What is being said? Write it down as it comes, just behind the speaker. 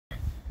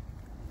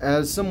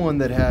as someone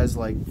that has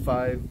like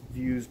 5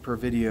 views per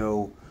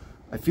video,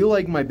 I feel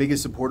like my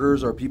biggest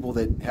supporters are people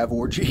that have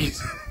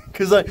orgies.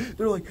 Because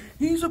they're like,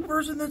 he's a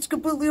person that's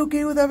completely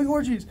okay with having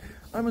orgies.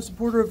 I'm a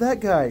supporter of that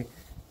guy.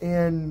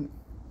 And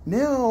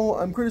now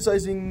I'm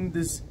criticizing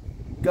this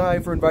guy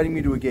for inviting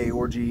me to a gay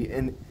orgy.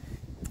 And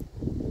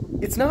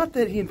it's not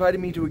that he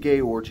invited me to a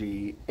gay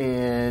orgy.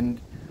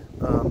 And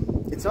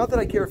it's not that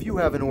I care if you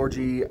have an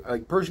orgy.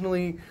 Like,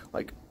 personally,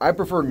 like, I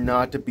prefer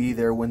not to be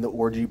there when the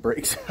orgy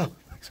breaks out.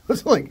 So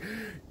it's like,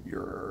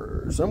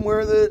 you're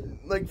somewhere that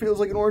like feels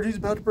like an orgy is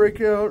about to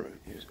break out.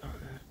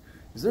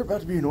 Is there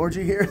about to be an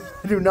orgy here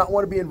I do not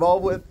want to be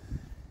involved with?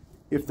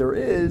 If there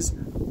is,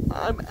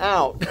 I'm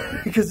out.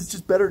 Because it's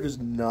just better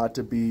just not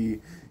to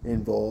be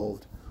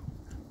involved.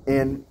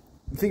 And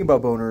the thing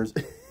about boners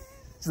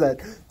is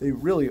that they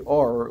really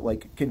are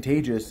like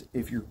contagious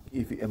if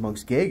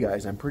amongst gay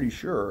guys, I'm pretty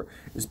sure.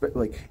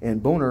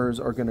 And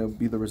boners are going to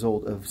be the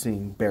result of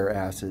seeing bare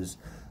asses.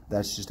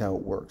 That's just how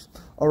it works.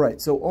 All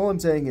right, so all I'm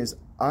saying is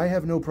I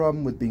have no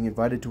problem with being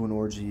invited to an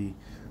orgy.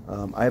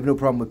 I have no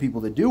problem with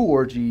people that do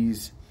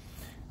orgies.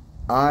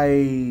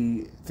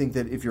 I think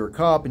that if you're a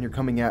cop and you're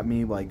coming at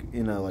me like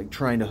in a like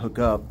trying to hook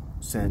up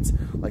sense,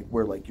 like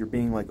where like you're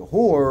being like a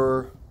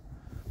whore,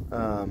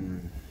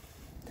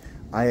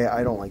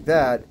 I don't like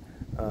that.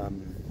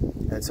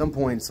 At some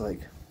point it's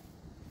like,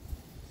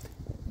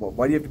 well,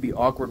 why do you have to be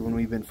awkward when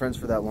we've been friends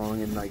for that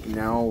long? And like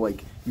now,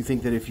 like you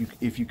think that if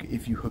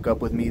you hook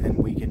up with me, then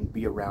we can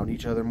be around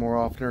each other more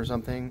often or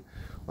something.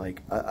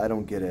 Like I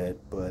don't get it,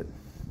 but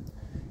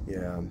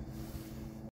yeah.